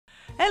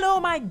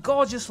Hello my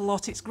gorgeous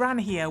lot, it's Gran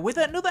here with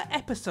another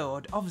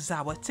episode of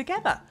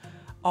ZawaTogether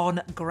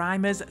on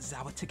Grimer's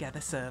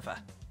ZawaTogether server.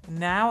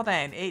 Now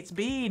then, it's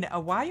been a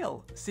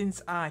while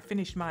since I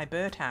finished my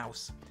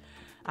birdhouse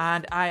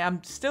and I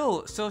am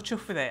still so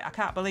chuffed with it. I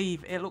can't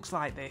believe it looks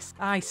like this.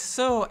 I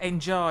so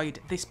enjoyed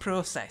this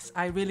process,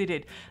 I really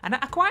did. And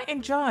I quite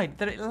enjoyed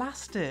that it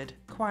lasted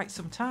quite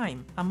some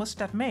time, I must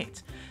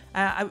admit.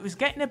 It was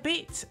getting a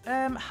bit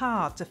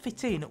hard to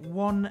fit in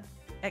one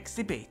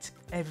exhibit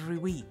every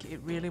week, it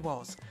really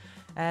was.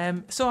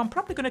 So I'm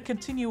probably going to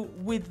continue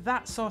with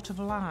that sort of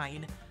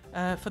line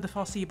for the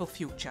foreseeable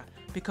future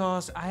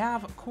because I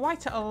have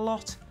quite a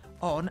lot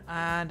on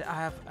and I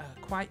have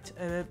quite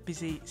a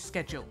busy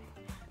schedule.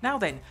 Now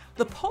then,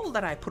 the poll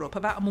that I put up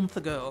about a month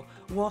ago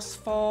was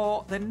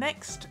for the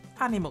next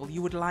animal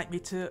you would like me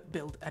to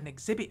build an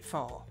exhibit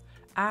for,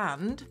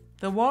 and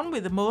the one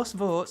with the most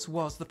votes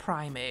was the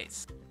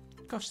primates.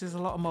 Gosh, there's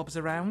a lot of mobs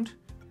around.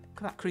 Look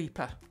at that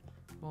creeper.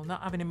 We'll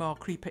not have any more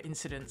creeper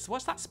incidents.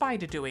 What's that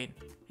spider doing?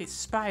 It's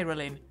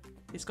spiralling.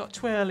 It's got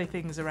twirly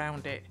things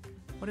around it.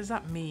 What does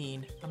that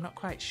mean? I'm not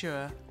quite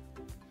sure.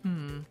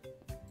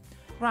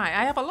 Right,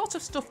 I have a lot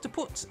of stuff to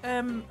put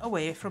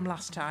away from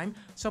last time,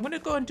 so I'm going to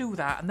go and do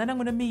that, and then I'm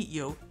going to meet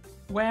you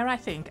where I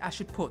think I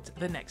should put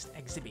the next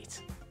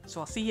exhibit. So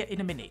I'll see you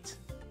in a minute.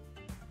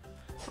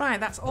 Right,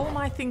 that's all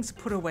my things to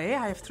put away.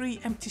 I have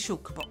 3 empty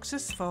shulker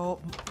boxes for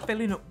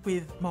filling up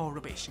with more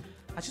rubbish.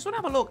 I just want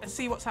to have a look and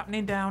see what's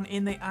happening down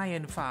in the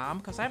iron farm,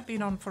 because I haven't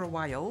been on for a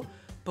while,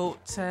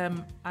 but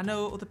I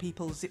know other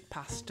people zip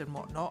past and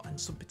whatnot, and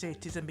some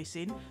potatoes are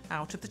missing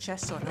out of the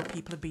chest, so I know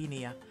people have been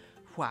here.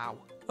 Wow.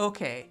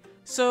 Okay,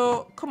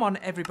 so come on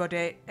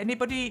everybody.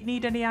 Anybody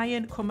need any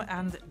iron? Come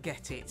and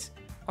get it.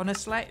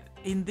 Honestly,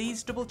 in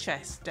these double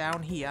chests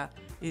down here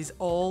is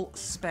all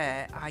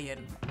spare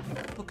iron.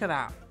 Look at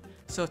that.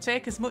 So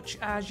take as much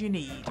as you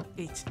need.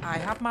 I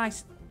have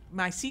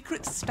my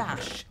secret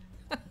stash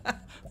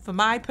for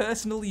my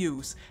personal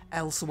use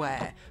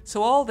elsewhere.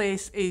 So all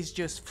this is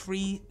just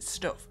free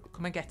stuff.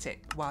 Come and get it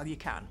while you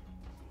can.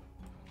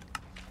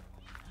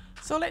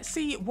 So let's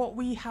see what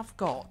we have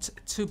got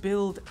to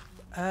build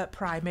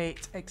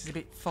Primate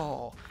Exhibit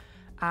 4.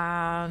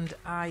 And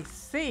I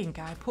think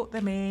I put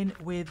them in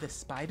with the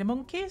spider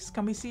monkeys.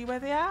 Can we see where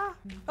they are?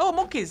 Oh,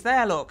 monkeys,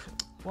 there, look.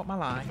 What am I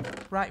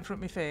like? Right in front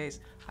of my face.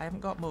 I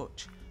haven't got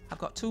much. I've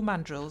got 2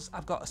 mandrills.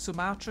 I've got a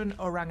Sumatran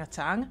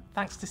orangutan,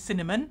 thanks to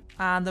Cinnamon.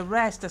 And the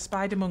rest are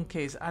spider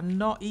monkeys, and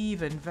not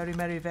even very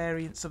many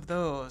variants of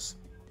those.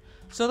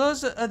 So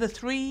those are the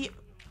 3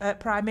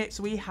 primates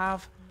we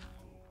have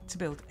to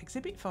build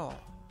Exhibit 4.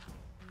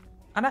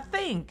 And I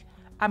think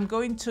I'm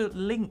going to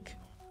link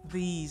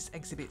these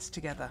exhibits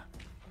together.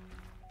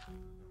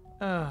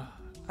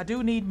 I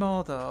do need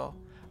more though.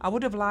 I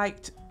would have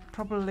liked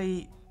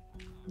probably,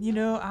 you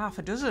know, half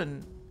a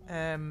dozen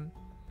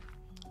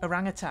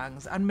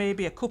orangutans and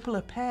maybe a couple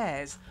of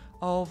pairs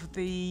of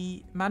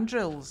the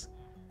mandrills.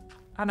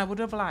 And I would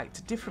have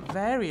liked different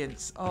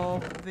variants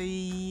of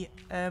the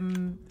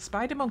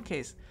spider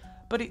monkeys.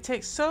 But it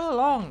takes so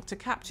long to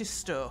capture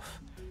stuff.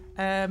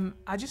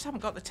 I just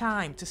haven't got the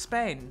time to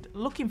spend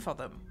looking for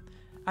them.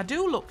 I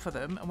do look for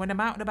them, and when I'm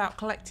out and about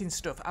collecting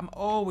stuff, I'm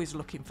always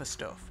looking for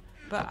stuff.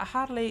 But I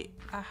hardly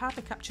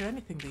capture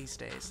anything these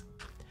days.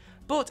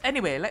 But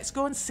anyway, let's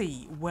go and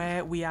see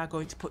where we are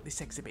going to put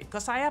this exhibit,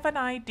 because I have an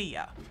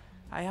idea.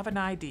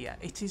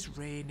 It is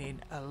raining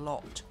a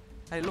lot.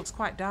 It looks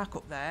quite dark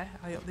up there.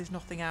 I hope there's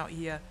nothing out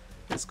here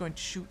that's going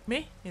to shoot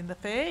me in the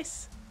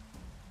face.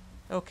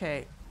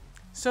 Okay,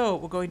 so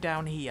we're going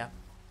down here.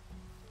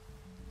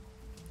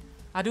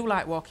 I do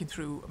like walking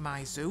through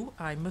my zoo,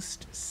 I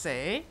must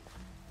say.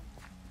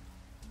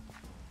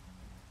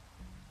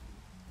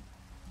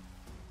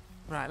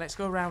 Right, let's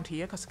go around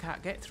here because I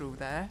can't get through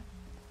there.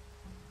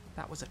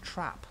 That was a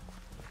trap.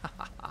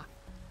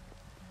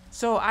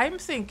 So I'm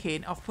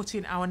thinking of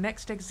putting our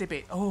next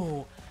exhibit.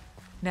 Oh,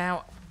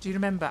 now, do you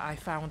remember I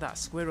found that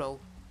squirrel?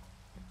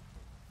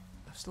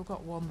 I've still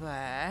got one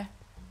there.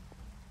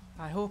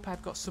 I hope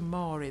I've got some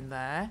more in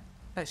there.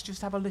 Let's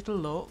just have a little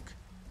look.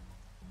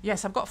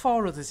 Yes, I've got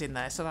 4 others in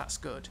there, so that's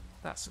good.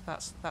 That's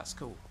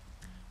cool.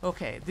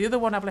 Okay, the other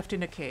one I've left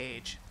in a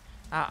cage.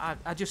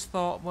 I just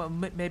thought, well,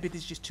 maybe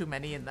there's just too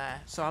many in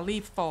there. So I'll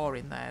leave 4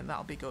 in there and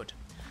that'll be good.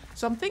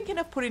 So I'm thinking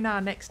of putting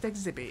our next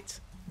exhibit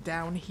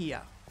down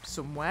here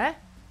somewhere.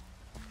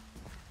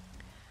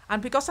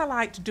 And because I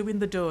liked doing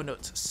the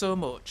donuts so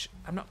much,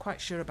 I'm not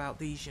quite sure about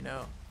these, you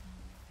know.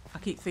 I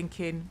keep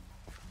thinking,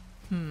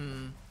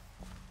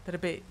 they're a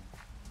bit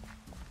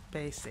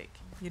basic.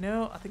 You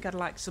know, I think I'd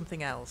like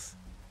something else.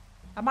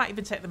 I might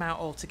even take them out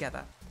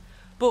altogether.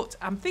 But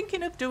I'm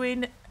thinking of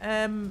doing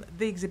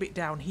the exhibit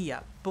down here.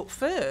 But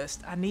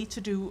first, I need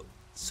to do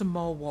some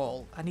more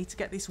wall. I need to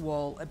get this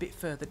wall a bit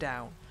further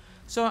down.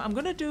 So I'm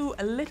going to do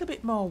a little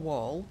bit more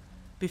wall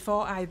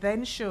before I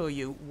then show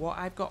you what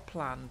I've got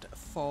planned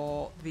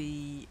for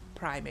the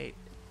primate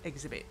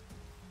exhibit.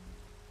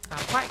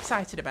 I'm quite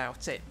excited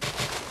about it.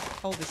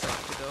 All this will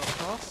have to go, of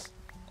course.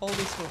 All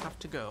this will have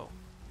to go.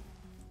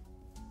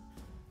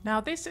 Now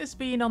this has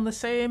been on the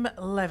same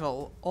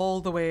level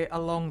all the way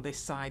along this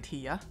side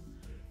here.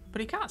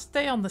 But it can't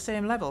stay on the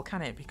same level,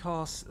 can it?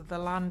 Because the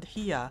land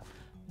here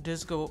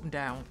does go up and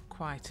down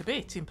quite a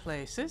bit in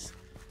places.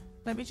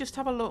 Let me just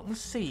have a look and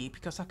see,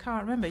 because I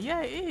can't remember.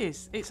 Yeah, it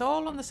is. It's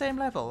all on the same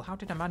level. How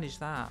did I manage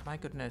that? My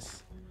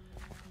goodness.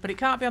 But it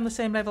can't be on the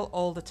same level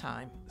all the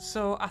time.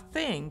 So I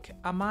think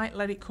I might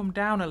let it come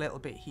down a little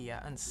bit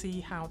here and see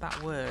how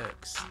that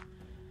works.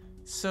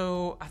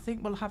 So I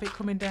think we'll have it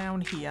coming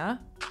down here.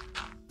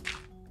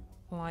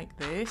 Like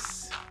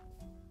this.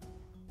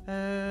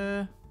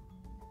 No,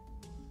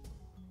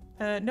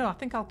 I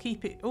think I'll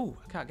keep it... Oh,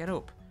 I can't get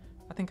up.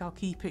 I think I'll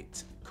keep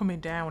it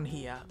coming down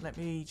here. Let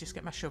me just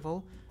get my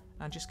shovel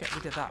and just get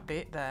rid of that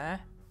bit there.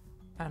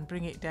 And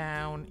bring it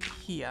down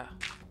here.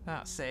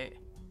 That's it.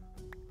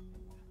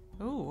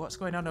 Oh, what's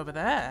going on over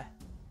there?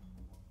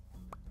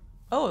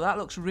 Oh, that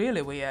looks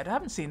really weird. I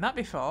haven't seen that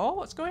before.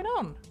 What's going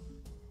on?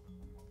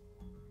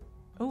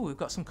 Oh, we've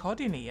got some cod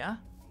in here.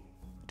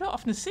 I don't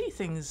often see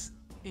things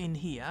in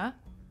here.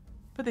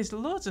 But there's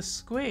loads of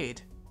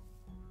squid.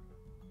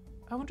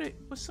 I wonder,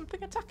 was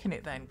something attacking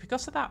it then?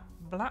 Because of that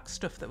black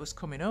stuff that was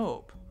coming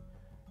up.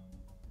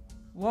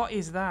 What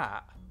is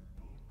that?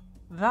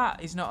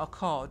 That is not a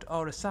cod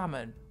or a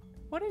salmon.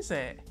 What is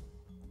it?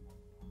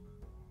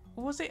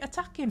 Was it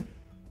attacking?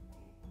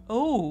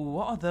 Oh,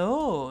 what are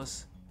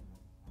those?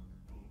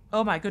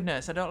 Oh my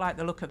goodness, I don't like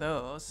the look of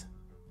those.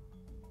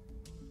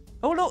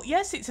 Oh look,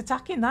 yes, it's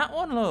attacking that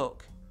one,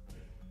 look.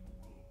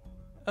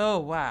 Oh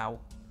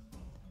wow.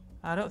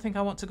 I don't think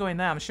I want to go in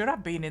there. I'm sure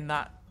I've been in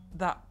that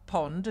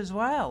pond as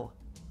well.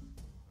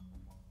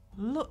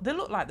 Look, they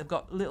look like they've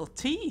got little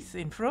teeth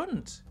in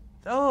front.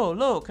 Oh,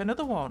 look,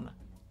 another one.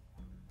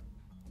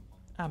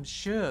 I'm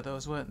sure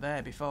those weren't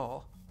there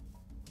before.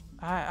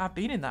 I've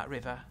been in that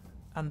river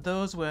and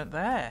those weren't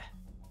there.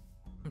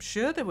 I'm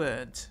sure they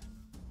weren't.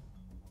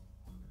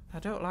 I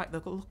don't like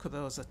the look of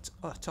those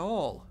at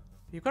all.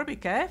 You've got to be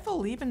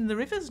careful, even the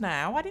rivers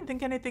now. I didn't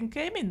think anything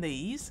came in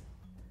these.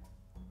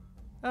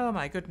 Oh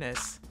my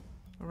goodness.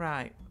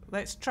 Right,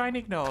 let's try and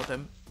ignore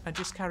them and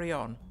just carry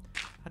on.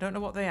 I don't know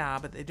what they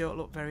are, but they don't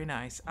look very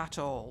nice at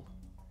all.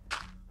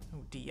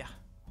 Oh dear.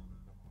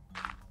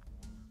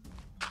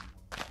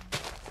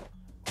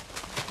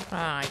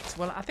 Right,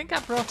 well I think I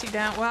brought it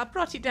down. Well, I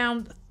brought it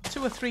down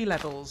 2 or 3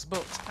 levels,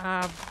 but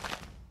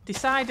I've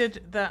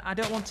decided that I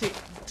don't want it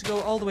to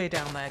go all the way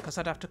down there because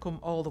I'd have to come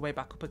all the way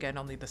back up again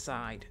on the other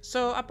side.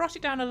 So I brought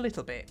it down a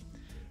little bit.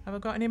 Have I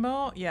got any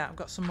more? Yeah, I've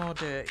got some more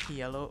dirt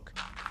here, look.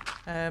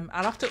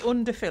 I'll have to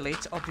underfill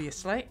it,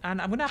 obviously,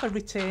 and I'm going to have a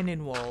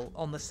retaining wall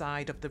on the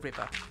side of the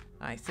river,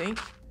 I think.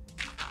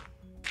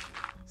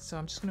 So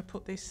I'm just going to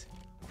put this...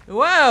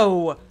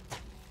 Whoa!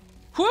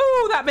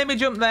 Whoo! That made me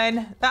jump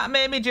then. That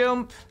made me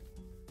jump.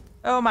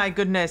 Oh my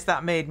goodness,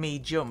 that made me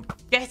jump.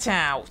 Get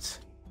out!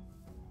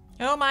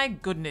 Oh my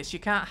goodness, you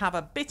can't have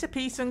a bit of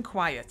peace and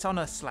quiet,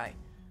 honestly.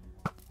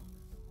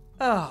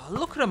 Oh,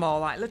 look at them all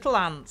like little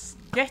ants.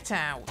 Get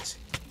out,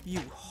 you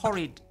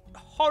horrid,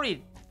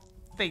 horrid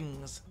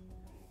things.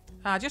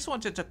 I just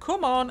wanted to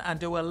come on and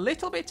do a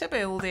little bit of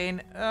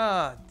building.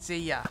 Oh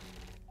dear.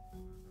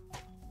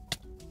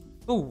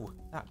 Ooh,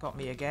 that got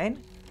me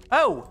again.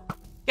 Oh,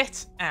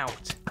 get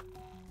out.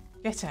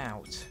 Get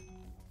out.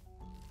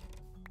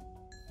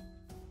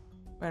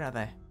 Where are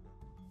they?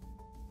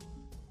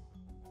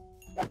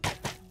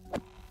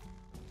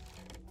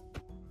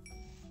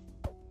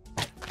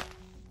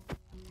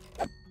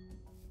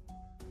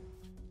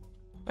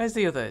 Where's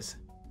the others?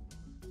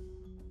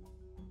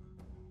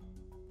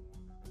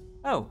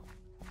 Oh.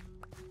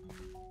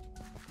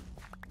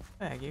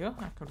 There you go.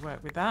 I could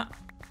work with that.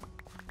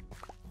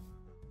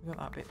 We've got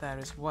that bit there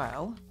as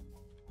well.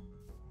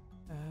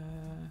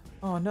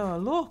 Oh no,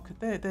 look.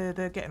 They're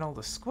getting all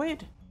the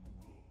squid.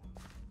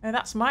 Hey,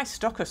 that's my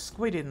stock of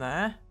squid in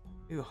there.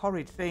 You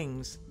horrid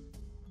things.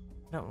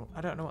 No,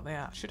 I don't know what they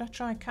are. Should I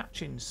try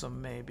catching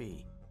some,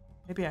 maybe?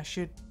 Maybe I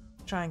should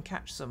try and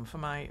catch some for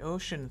my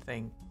ocean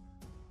thing.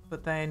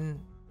 But then,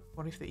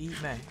 what if they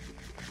eat me?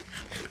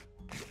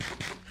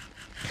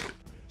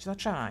 Shall I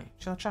try?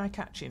 Shall I try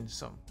catching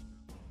some?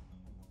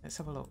 Let's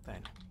have a look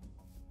then.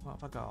 What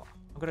have I got?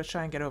 I'm going to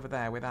try and get over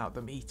there without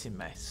them eating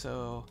me.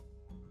 So,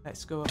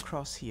 let's go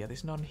across here.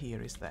 There's none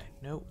here, is there?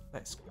 Nope.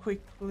 Let's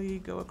quickly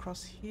go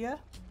across here.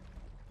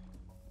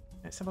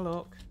 Let's have a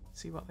look.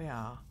 See what they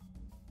are.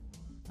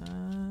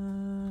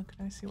 Can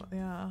I see what they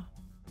are?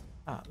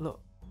 Ah, look.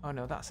 Oh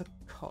no, that's a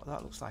cod.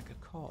 That looks like a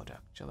cod,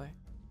 actually.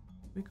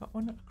 We got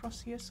one across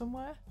here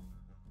somewhere?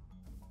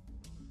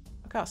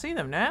 I can't see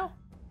them now.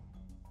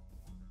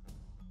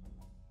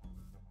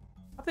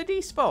 Have they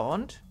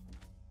despawned?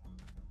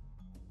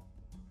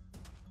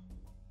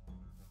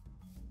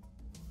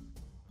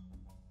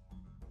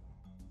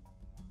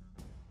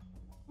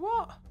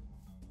 What?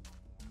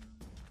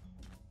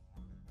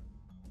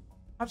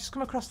 I've just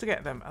come across to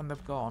get them and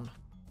they've gone.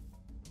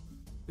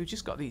 We've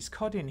just got these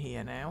cod in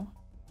here now,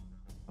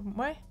 haven't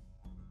we?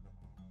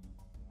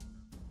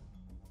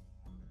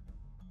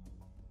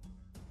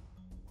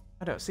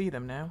 I don't see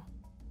them now.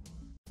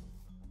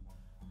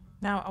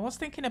 Now, I was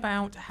thinking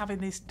about having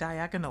this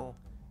diagonal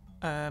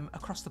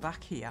across the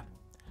back here,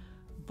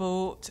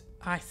 but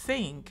I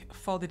think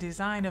for the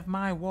design of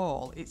my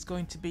wall, it's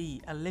going to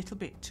be a little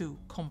bit too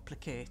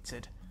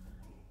complicated.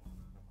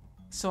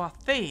 So I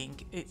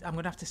think I'm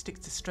going to have to stick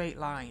to straight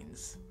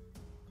lines.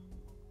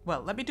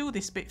 Well, let me do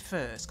this bit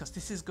first, because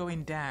this is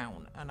going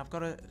down, and I've got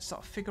to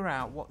sort of figure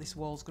out what this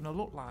wall's going to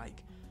look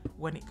like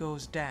when it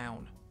goes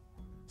down.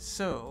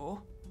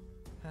 So,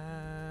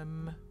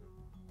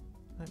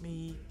 let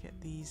me get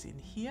these in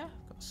here.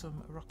 Got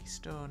some rocky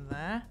stone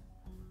there.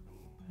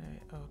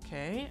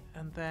 Okay,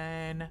 and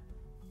then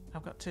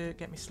I've got to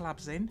get my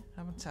slabs in,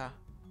 haven't I?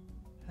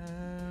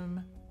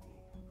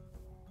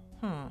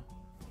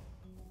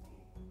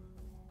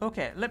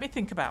 Okay, let me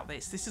think about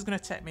this. This is going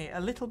to take me a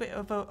little bit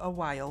of a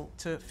while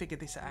to figure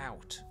this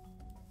out.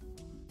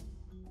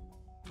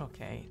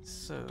 Okay,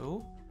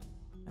 so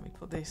let me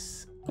put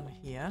this on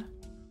here.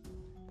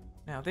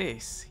 Now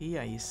this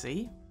here, you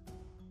see,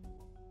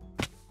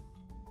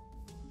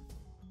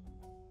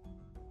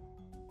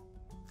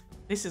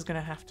 this is going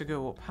to have to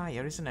go up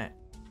higher, isn't it?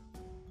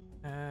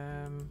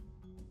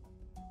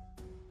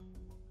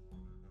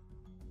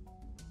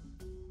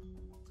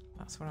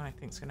 That's what I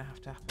think is going to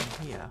have to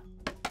happen here.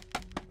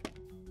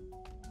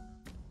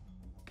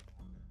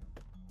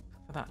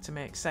 For that to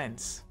make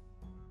sense.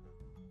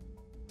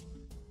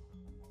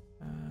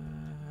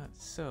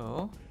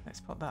 So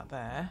let's put that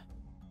there,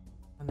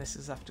 and this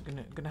is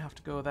going to have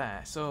to go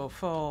there. So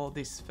for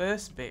this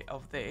first bit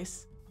of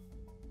this,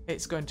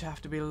 it's going to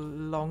have to be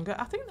longer.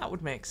 I think that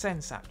would make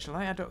sense,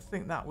 actually. I don't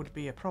think that would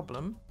be a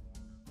problem.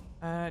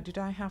 Did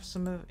I have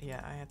some of...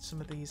 Yeah, I had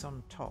some of these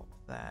on top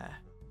there.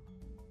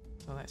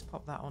 So let's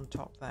pop that on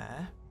top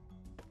there.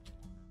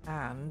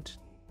 And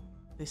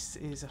this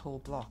is a whole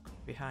block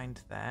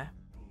behind there.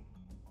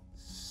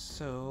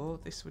 So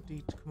this would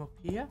need to come up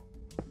here,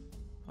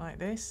 like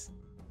this.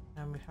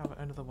 And we have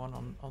another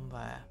one on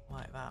there,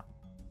 like that.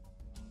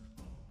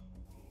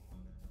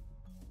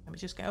 Let me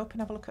just get up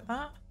and have a look at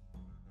that.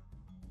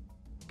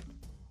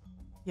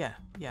 Yeah.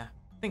 I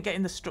think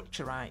getting the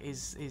structure right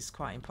is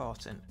quite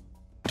important.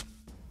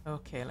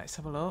 Okay, let's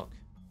have a look.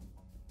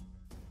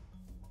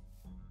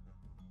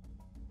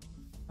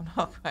 I'm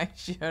not quite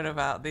sure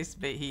about this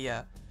bit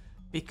here,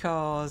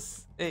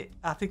 because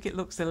I think it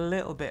looks a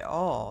little bit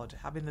odd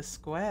having the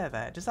square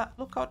there. Does that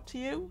look odd to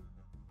you?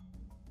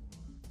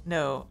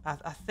 No,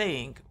 I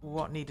think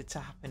what needed to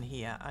happen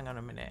here, hang on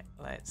a minute,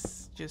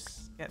 let's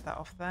just get that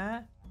off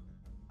there.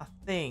 I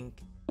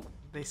think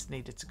this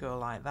needed to go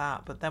like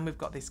that, but then we've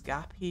got this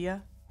gap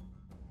here,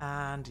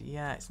 and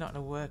yeah, it's not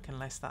going to work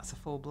unless that's a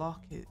full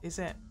block, is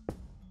it?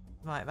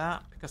 Like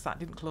that, because that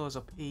didn't close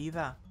up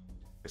either.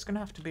 It's going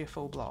to have to be a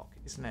full block,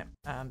 isn't it?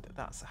 And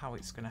that's how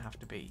it's going to have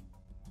to be.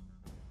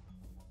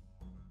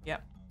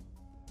 Yep,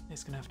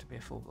 it's going to have to be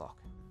a full block.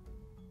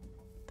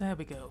 There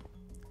we go.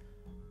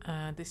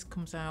 And this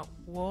comes out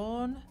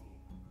one.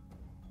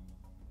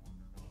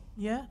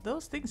 Yeah,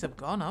 those things have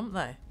gone, haven't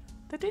they?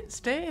 They didn't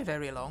stay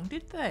very long,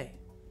 did they?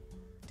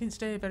 Didn't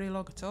stay very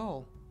long at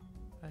all.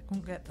 I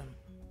couldn't get them.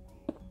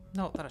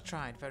 Not that I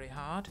tried very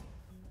hard.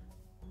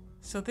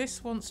 So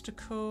this wants to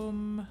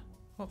come...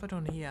 What have I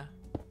done here?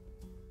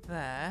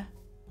 There.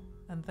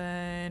 And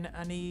then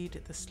I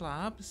need the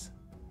slabs.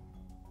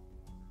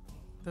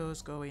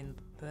 Those go in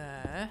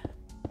there.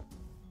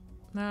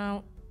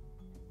 Now,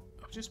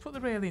 I've just put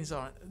the railings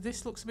on.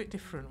 This looks a bit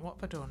different. What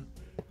have I done?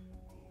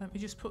 Let me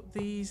just put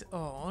these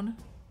on.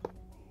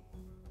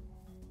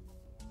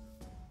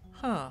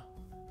 Huh.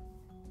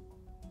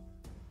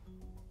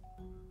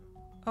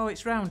 Oh,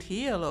 it's round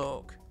here,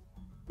 look.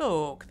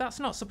 Look, that's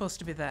not supposed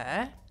to be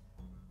there,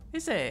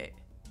 is it?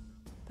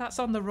 That's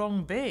on the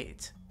wrong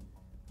bit.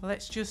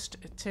 Let's just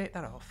take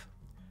that off.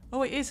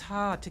 Oh, it is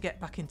hard to get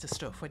back into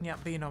stuff when you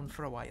haven't been on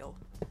for a while.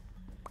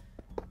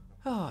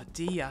 Oh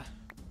dear.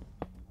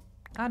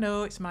 I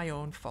know it's my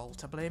own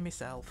fault. I blame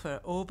myself for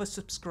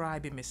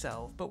oversubscribing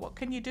myself. But what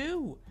can you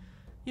do?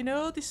 You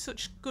know, there's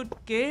such good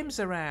games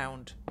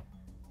around.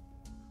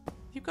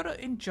 You've got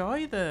to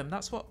enjoy them.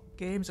 That's what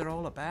games are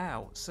all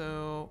about.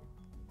 So,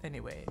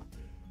 anyway.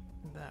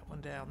 That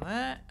one down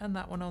there and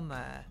that one on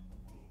there.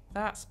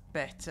 That's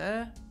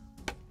better,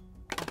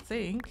 I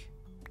think.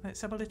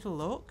 Let's have a little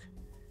look.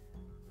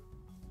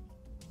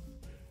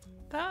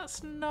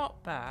 That's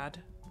not bad.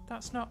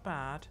 That's not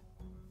bad.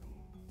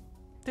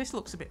 This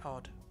looks a bit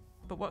odd,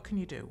 but what can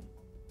you do?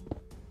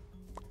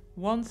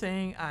 One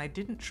thing I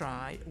didn't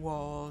try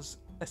was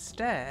a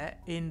stair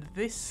in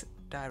this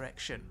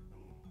direction.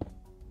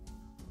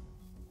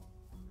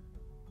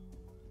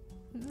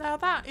 Now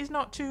that is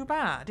not too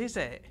bad, is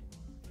it?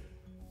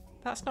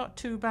 That's not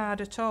too bad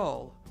at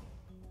all.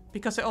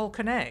 Because it all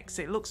connects,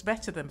 it looks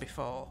better than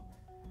before.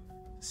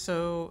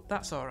 So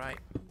that's alright.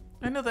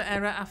 Another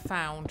error I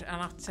found, and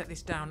I'll have to take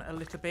this down a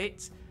little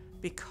bit,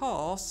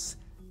 because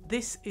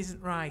this isn't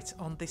right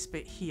on this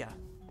bit here.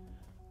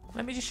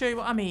 Let me just show you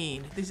what I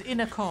mean. There's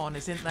inner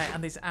corners, isn't there,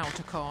 and there's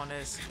outer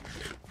corners.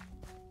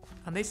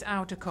 And this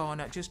outer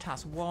corner just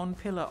has one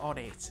pillar on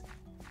it.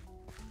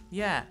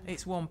 Yeah,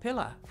 it's one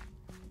pillar.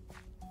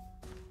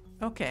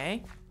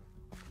 Okay.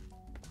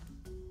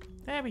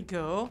 There we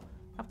go.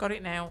 I've got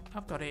it now.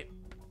 I've got it.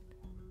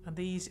 And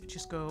these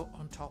just go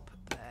on top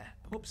there.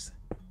 Oops.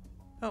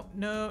 Oh,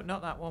 no,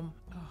 not that one.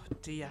 Oh,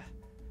 dear.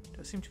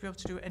 Don't seem to be able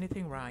to do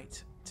anything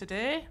right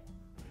today.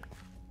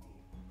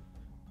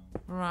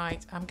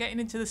 Right, I'm getting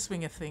into the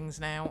swing of things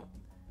now.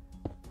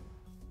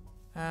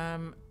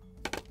 I'm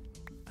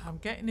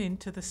getting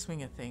into the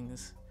swing of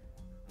things.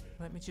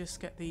 Let me just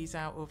get these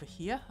out over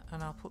here,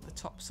 and I'll put the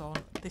tops on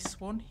this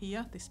one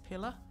here, this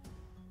pillar.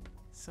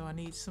 So I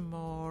need some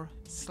more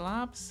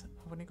slabs.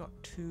 I've only got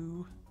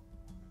 2.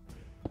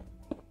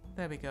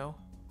 There we go.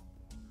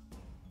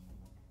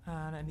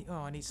 And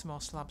I need some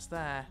more slabs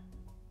there.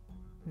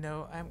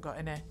 No, I haven't got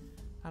any.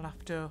 I'll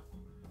have to...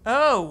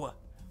 Oh!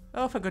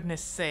 Oh, for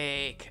goodness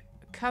sake.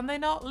 Can they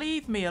not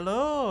leave me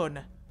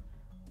alone?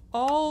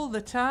 All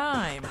the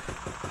time.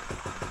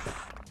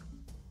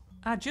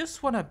 I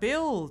just want to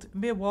build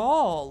my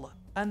wall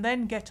and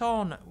then get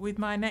on with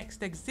my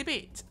next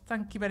exhibit.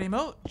 Thank you very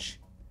much.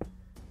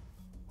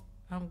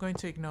 I'm going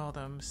to ignore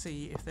them,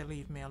 see if they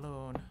leave me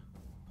alone.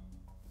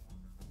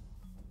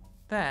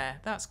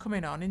 There, that's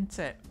coming on, isn't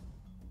it?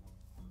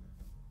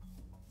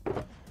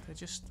 They're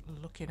just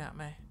looking at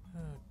me.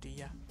 Oh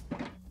dear.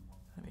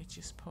 Let me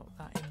just put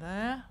that in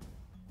there.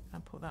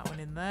 And put that one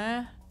in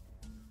there.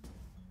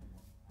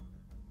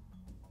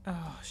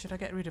 Oh, should I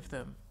get rid of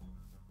them?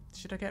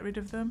 Should I get rid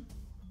of them?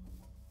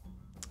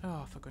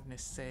 Oh, for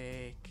goodness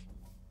sake.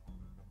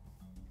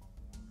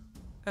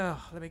 Oh,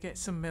 let me get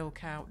some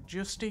milk out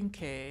just in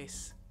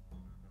case.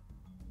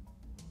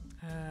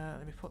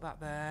 Let me put that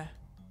there.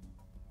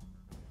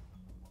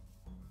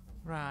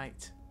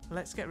 Right,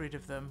 let's get rid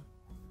of them.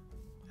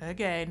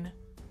 Again.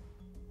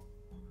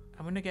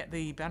 I'm going to get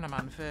the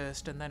bannerman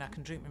first, and then I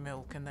can drink my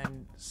milk and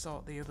then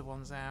sort the other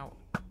ones out.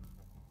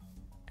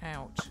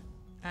 Out.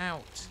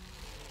 Out.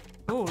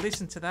 Oh,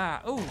 listen to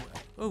that. Oh,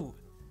 oh.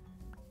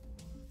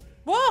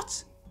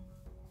 What?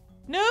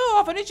 No,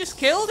 I've only just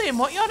killed him.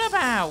 What are you on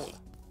about?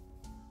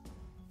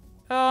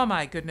 Oh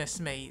my goodness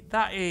me.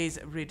 That is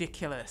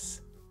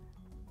ridiculous.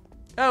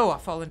 Oh,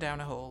 I've fallen down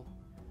a hole.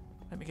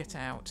 Let me get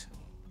out.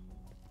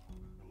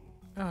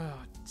 Oh,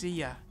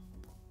 dear.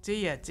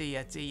 Dear,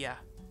 dear, dear.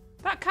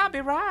 That can't be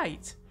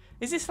right.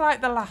 Is this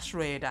like the last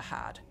raid I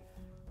had?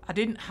 I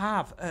didn't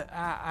have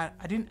I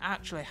didn't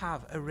actually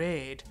have a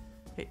raid.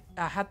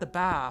 I had the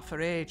bar for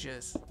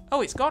ages.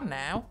 Oh, it's gone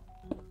now.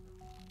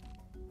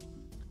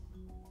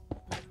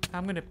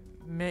 I'm going to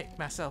make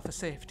myself a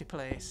safety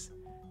place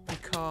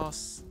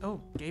because...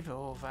 Oh, give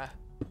over.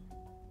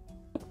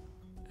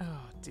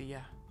 Oh,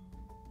 dear.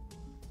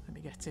 Let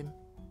me get him.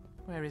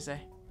 Where is he?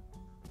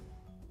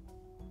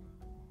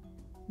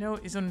 No,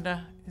 he's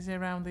under. Is he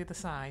around the other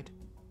side?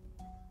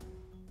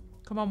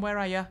 Come on, where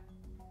are you?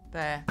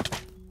 There.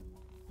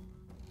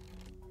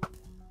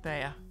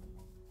 There.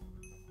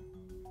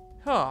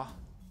 Oh,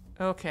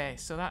 okay,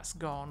 so that's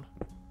gone.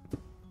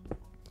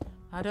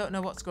 I don't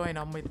know what's going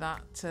on with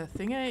that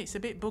thingy. It's a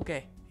bit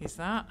buggy, is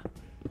that?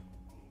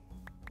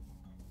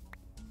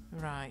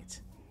 Right.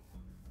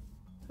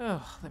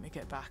 Oh, let me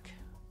get back.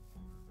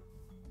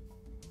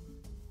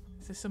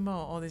 Is there some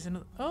more? Oh, there's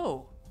another.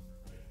 Oh!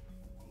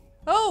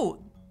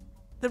 Oh!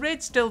 The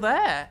raid's still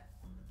there.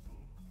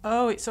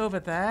 Oh, it's over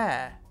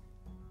there.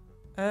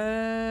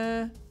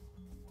 Oh,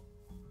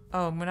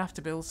 I'm going to have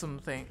to build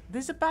something.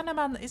 There's a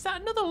bannerman. Is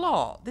that another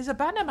lot? There's a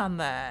bannerman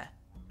there.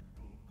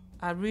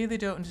 I really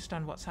don't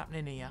understand what's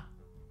happening here.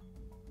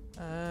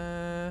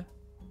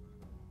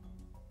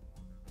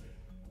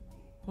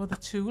 Well, the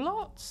 2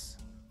 lots?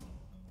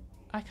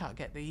 I can't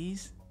get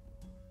these.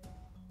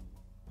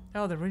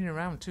 Oh, they're running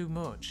around too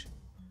much.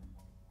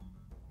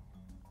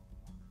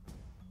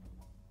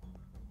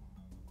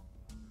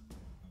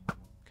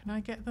 Can I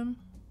get them?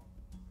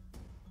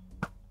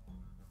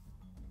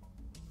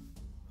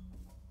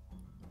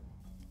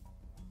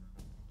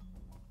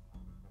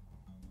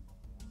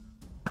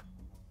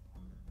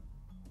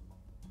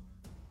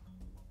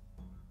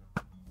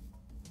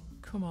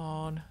 Come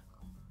on.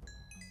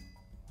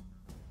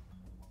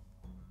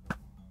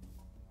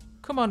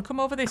 Come on, come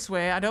over this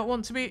way. I don't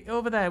want to be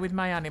over there with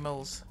my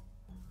animals.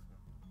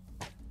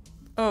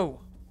 Oh,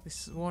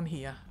 this one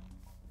here.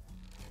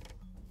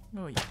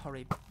 Oh, you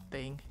horrid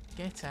thing.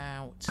 Get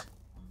out.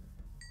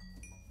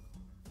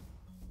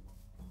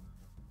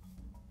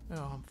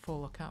 Oh, I'm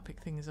full. I can't pick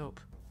things up.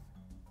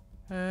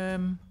 Let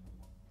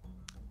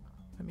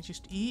me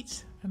just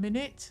eat a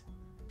minute.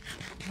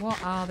 What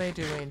are they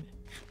doing?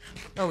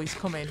 Oh, he's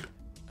coming.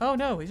 Oh,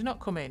 no, he's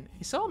not coming.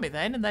 He saw me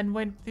then and then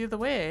went the other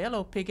way.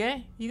 Hello,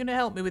 piggy. You going to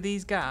help me with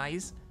these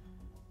guys?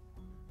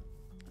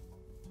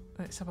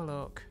 Let's have a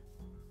look.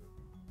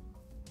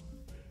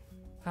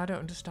 I don't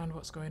understand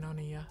what's going on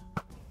here.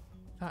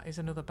 That is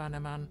another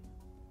bannerman.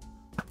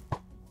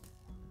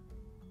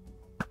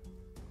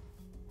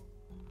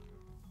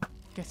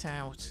 Get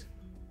out.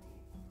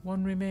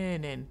 One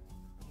remaining.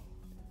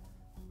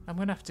 I'm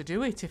gonna have to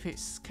do it if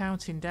it's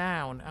counting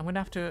down. I'm gonna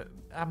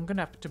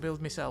have to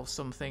build myself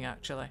something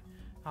actually.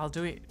 I'll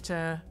do it.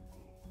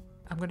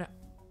 I'm gonna.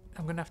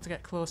 I'm going to have to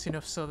get close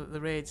enough so that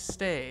the raid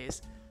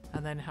stays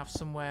and then have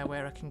somewhere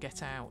where I can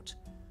get out.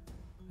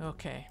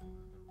 Okay.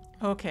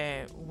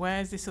 Okay,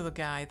 where's this other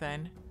guy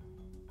then?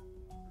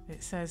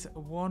 It says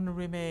 1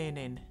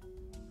 remaining.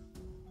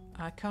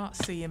 I can't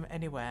see him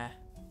anywhere.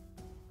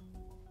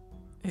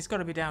 He's got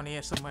to be down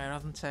here somewhere,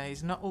 hasn't he?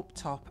 He's not up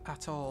top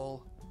at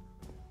all.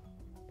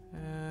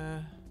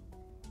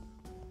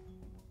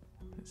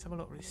 Let's have a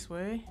look this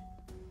way.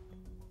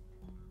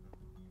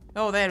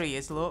 Oh, there he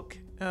is, look.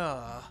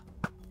 Oh,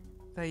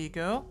 there you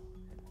go.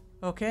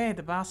 Okay,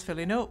 the bar's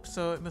filling up,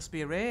 so it must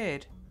be a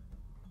raid.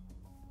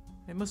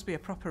 It must be a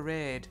proper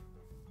raid.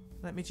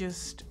 Let me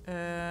just...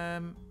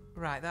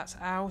 right, that's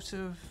out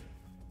of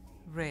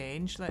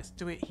range. Let's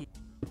do it here.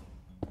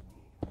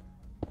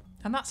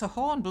 And that's a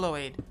horn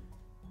blowing.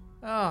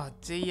 Oh,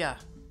 dear.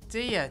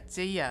 Dear,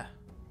 dear.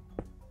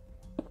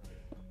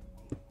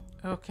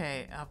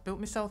 Okay, I've built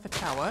myself a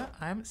tower.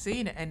 I haven't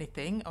seen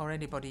anything or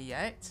anybody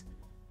yet.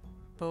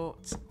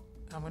 But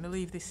I'm going to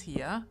leave this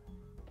here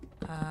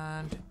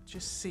and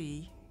just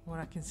see what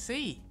I can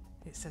see.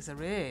 It says a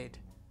raid.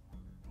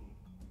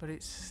 But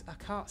it's... I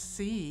can't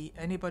see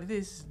anybody.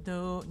 There's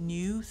no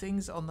new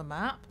things on the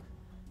map.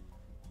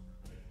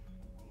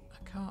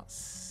 I can't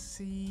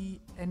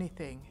see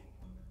anything.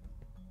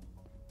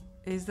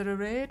 Is there a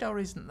raid or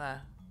isn't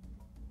there?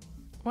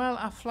 Well,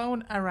 I've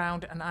flown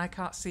around and I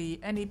can't see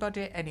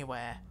anybody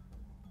anywhere.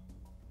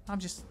 I'm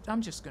just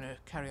going to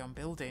carry on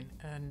building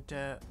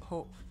and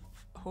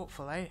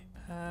hopefully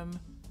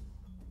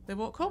they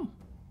won't come.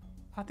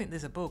 I think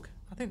there's a bug.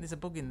 I think there's a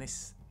bug in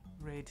this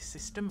raid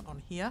system on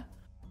here.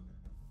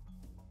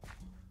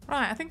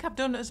 Right, I think I've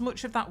done as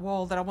much of that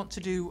wall that I want to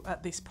do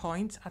at this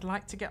point. I'd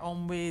like to get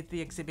on with the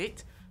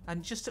exhibit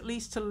and just at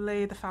least to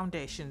lay the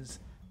foundations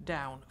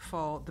down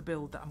for the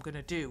build that I'm going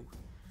to do.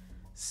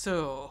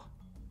 So,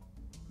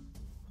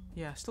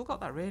 yeah, still got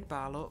that raid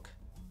bar, look.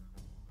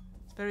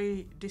 It's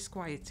very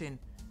disquieting.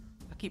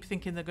 I keep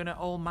thinking they're going to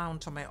all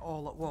mount on me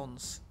all at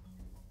once.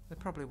 They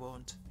probably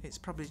won't. It's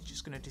probably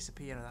just going to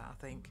disappear, that I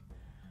think.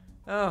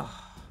 Oh.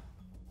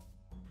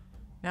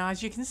 Now,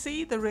 as you can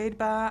see, the raid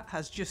bar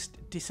has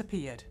just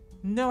disappeared.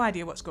 No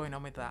idea what's going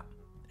on with that.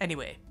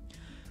 Anyway,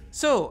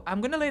 so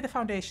I'm going to lay the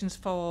foundations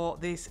for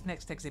this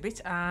next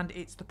exhibit, and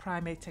it's the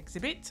Primate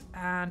exhibit,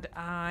 and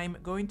I'm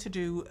going to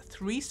do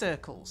 3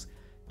 circles,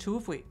 2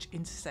 of which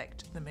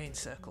intersect the main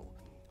circle,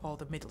 or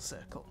the middle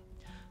circle.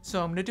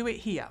 So I'm going to do it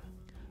here.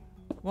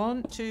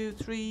 1, 2,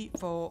 3,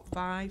 4,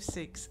 5,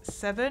 6,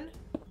 7.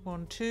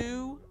 1,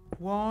 2,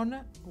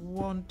 1,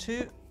 1,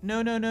 2.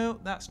 No,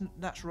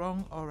 that's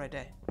wrong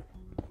already.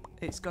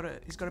 It's got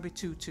to be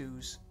 2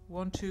 2s.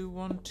 1, 2,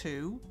 1,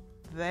 2.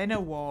 Then a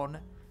 1.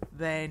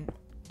 Then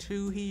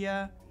 2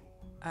 here.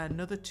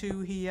 Another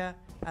 2 here.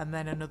 And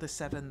then another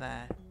 7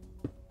 there.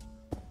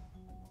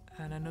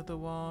 And another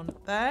 1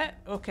 there.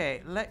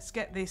 Okay, let's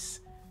get this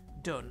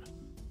done.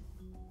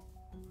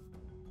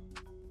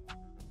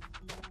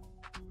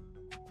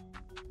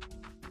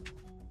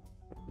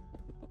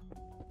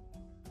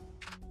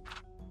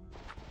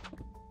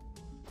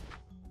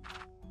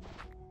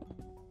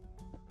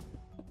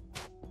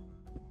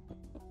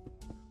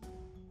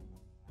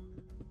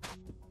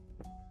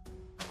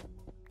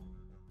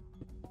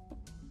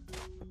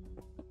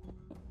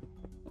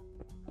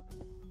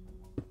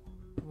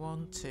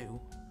 One, 2.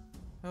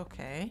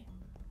 Okay.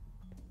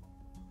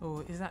 Oh,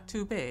 is that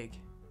too big?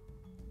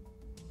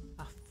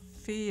 I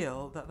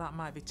feel that that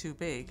might be too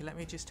big. Let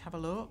me just have a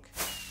look.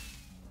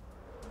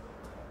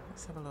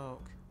 Let's have a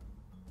look.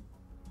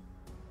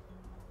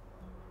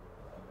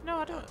 No,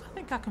 I don't. I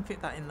think I can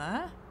fit that in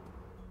there.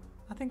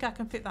 I think I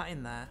can fit that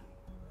in there.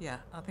 Yeah,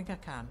 I think I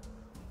can.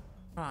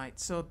 Right,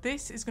 so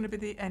this is going to be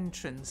the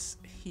entrance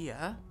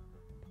here.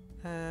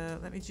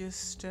 Let me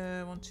just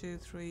 1, 2,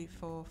 3,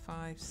 4,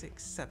 5,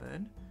 6,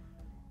 7.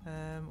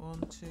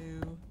 1,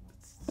 2,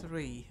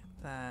 3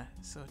 there.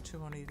 So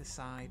 2 on either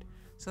side.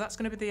 So that's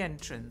going to be the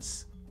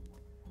entrance.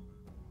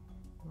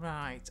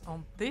 Right,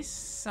 on this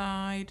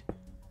side,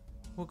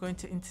 we're going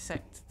to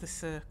intersect the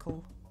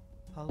circle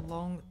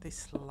along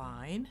this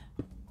line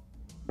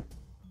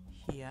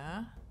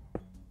here.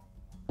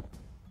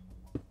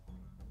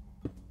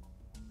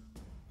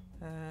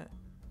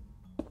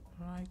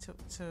 Right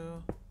up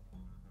to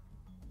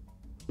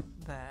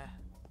there.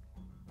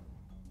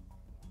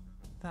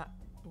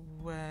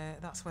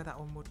 That's where that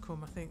one would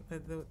come, I think,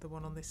 the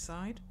one on this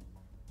side.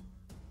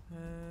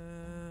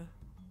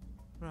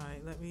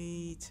 Right, let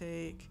me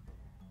take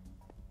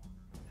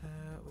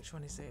which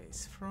one is it?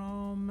 It's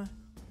from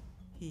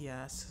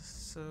here,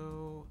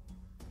 so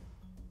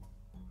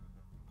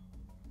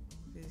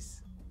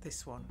is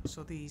this one.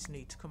 So these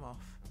need to come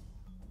off.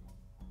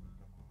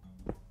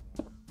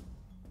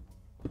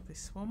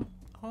 This one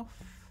off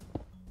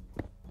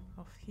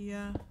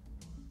here,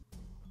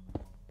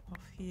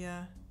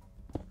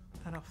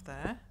 and off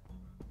there.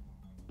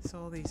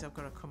 So these have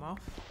got to come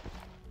off.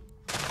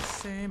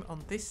 Same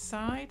on this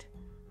side.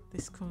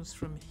 This comes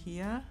from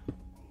here.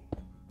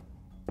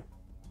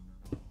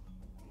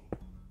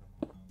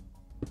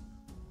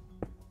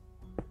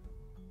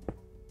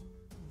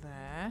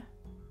 There.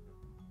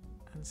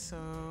 And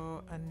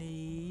so I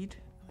need,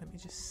 let me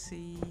just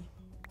see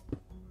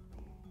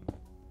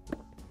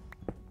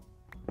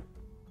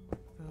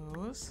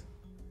those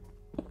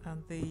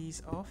and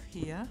these off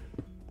here.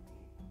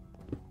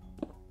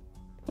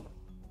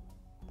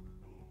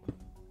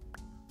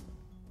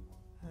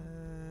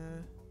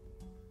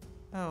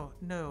 Oh,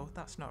 no,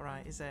 that's not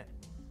right, is it?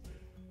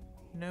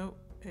 No,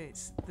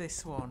 it's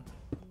this one.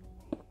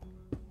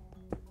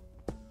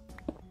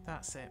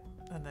 That's it.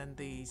 And then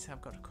these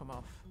have got to come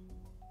off.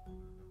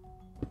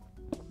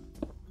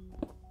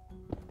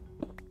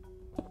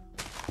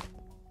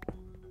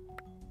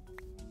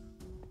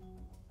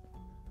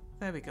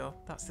 There we go.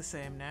 That's the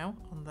same now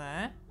on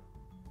there.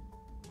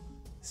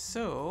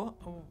 So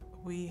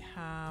we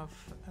have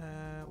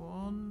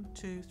 1,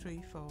 2,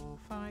 3, 4,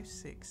 5,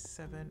 6,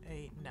 7,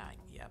 8, 9.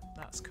 Yep,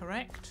 that's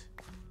correct.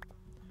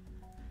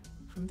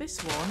 From this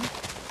one,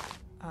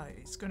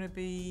 it's going to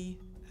be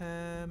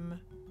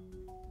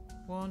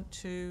 1,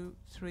 2,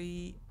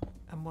 3,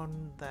 and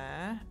 1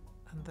 there.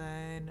 And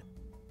then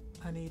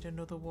I need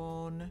another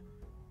one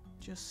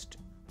just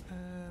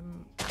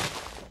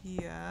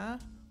here.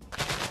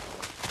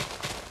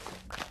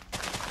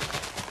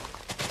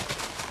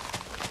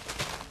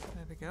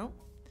 There we go.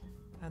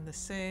 And the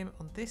same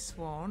on this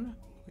one,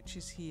 which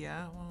is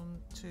here.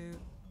 1, 2,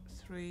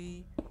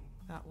 3,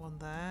 that one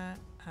there,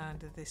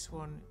 and this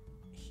one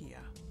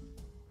here.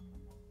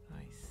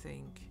 I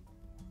think.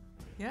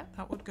 Yeah,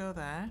 that would go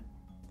there.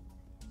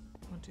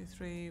 1, 2,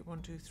 3,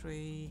 1, 2,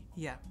 3.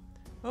 Yeah.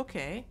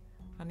 Okay.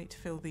 I need to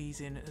fill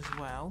these in as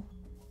well.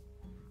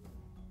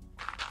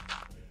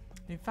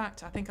 In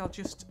fact, I think I'll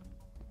just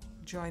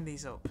join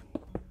these up.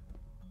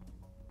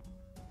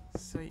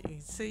 So you can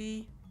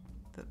see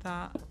that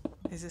that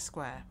is a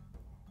square.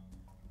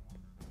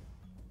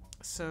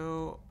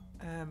 So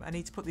I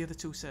need to put the other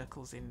 2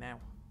 circles in now.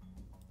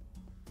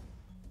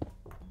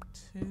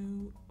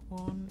 2,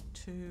 1,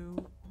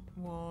 2,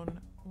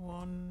 1,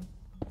 1,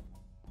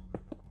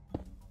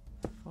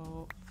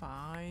 4,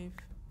 5.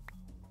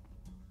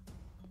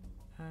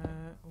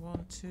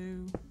 1,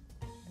 2,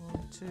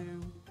 1,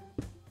 2,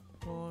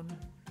 1,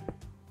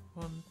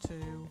 1,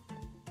 2.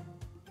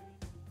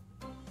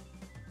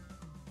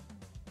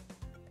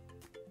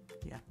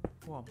 Yeah,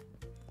 1.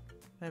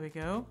 There we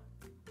go.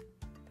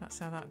 That's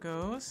how that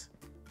goes.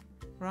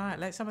 Right,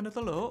 let's have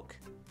another look.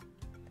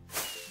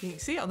 You can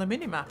see it on the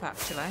mini-map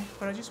actually,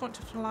 but I just want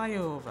to fly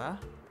over,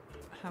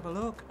 have a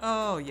look.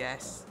 Oh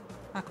yes,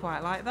 I quite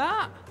like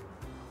that.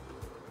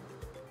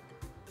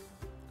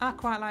 I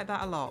quite like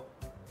that a lot.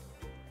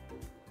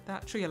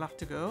 That tree will have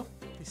to go.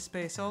 There's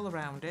space all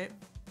around it.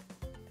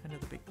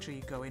 Another big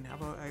tree going.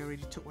 I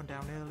already took one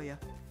down earlier.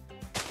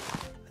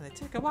 And they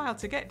take a while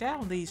to get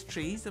down, these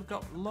trees. They've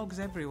got logs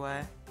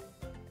everywhere.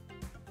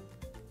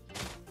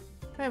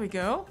 There we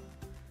go.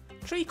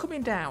 Tree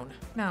coming down.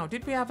 Now,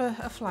 did we have a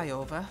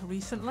flyover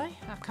recently?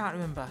 I can't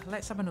remember.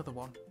 Let's have another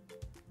one.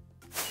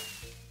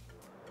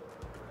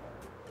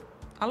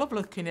 I love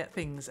looking at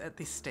things at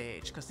this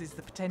stage because there's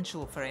the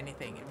potential for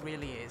anything. It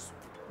really is.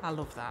 I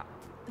love that.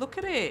 Look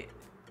at it.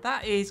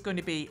 That is going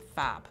to be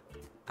fab.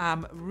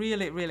 I'm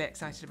really, really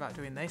excited about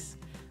doing this.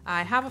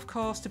 I have, of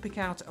course, to pick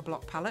out a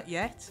block palette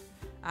yet.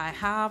 I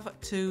have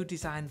to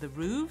design the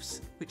roofs,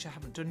 which I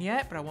haven't done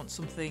yet, but I want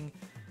something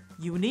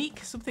unique,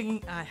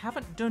 something I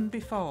haven't done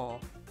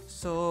before.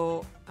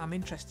 So I'm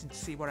interested to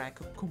see what I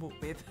could come up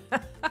with.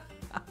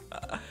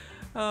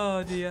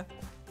 Oh dear.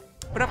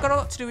 But I've got a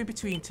lot to do in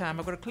between time.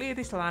 I've got to clear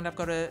this land. I've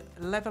got to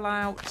level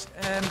out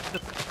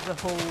the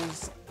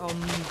holes on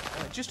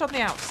just on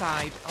the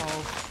outside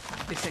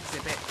of this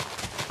exhibit.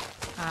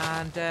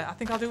 And I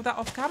think I'll do that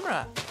off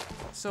camera.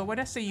 So when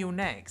I see you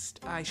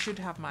next, I should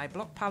have my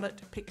block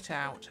palette picked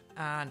out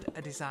and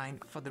a design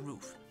for the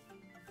roof.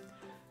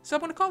 So I'm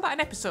going to call that an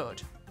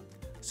episode.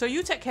 So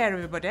you take care,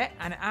 everybody,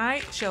 and I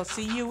shall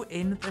see you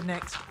in the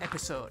next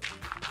episode.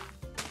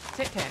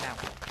 Take care now.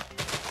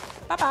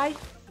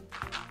 Bye-bye.